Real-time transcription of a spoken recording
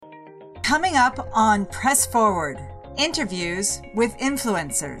Coming up on Press Forward, interviews with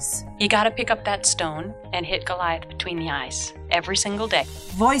influencers. You got to pick up that stone and hit Goliath between the eyes every single day.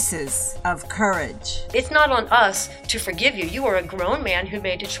 Voices of courage. It's not on us to forgive you. You are a grown man who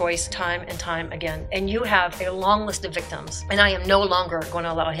made a choice time and time again, and you have a long list of victims. And I am no longer going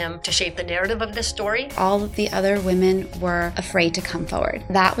to allow him to shape the narrative of this story. All of the other women were afraid to come forward.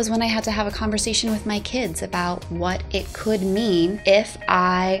 That was when I had to have a conversation with my kids about what it could mean if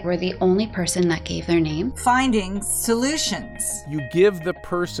I were the only person that gave their name. Finding solutions. You give the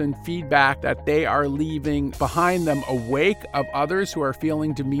person feedback that they are leaving behind them a wake of others who are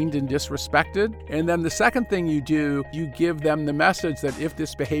feeling demeaned and disrespected. And then the second thing you do, you give them the message that if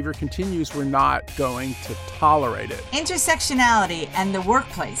this behavior continues, we're not going to tolerate it. Intersectionality and the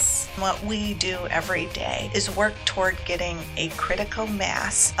workplace. What we do every day is work toward getting a critical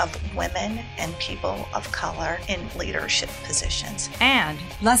mass of women and people of color in leadership positions. And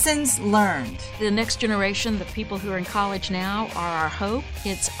lessons learned. The next generation, the people who are in college now, are our hope.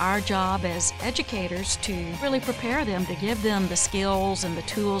 It's our job as educators to really prepare them, to give them the skills and the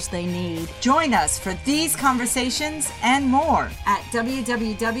tools they need. Join us for these conversations and more at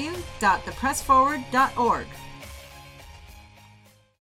www.thepressforward.org.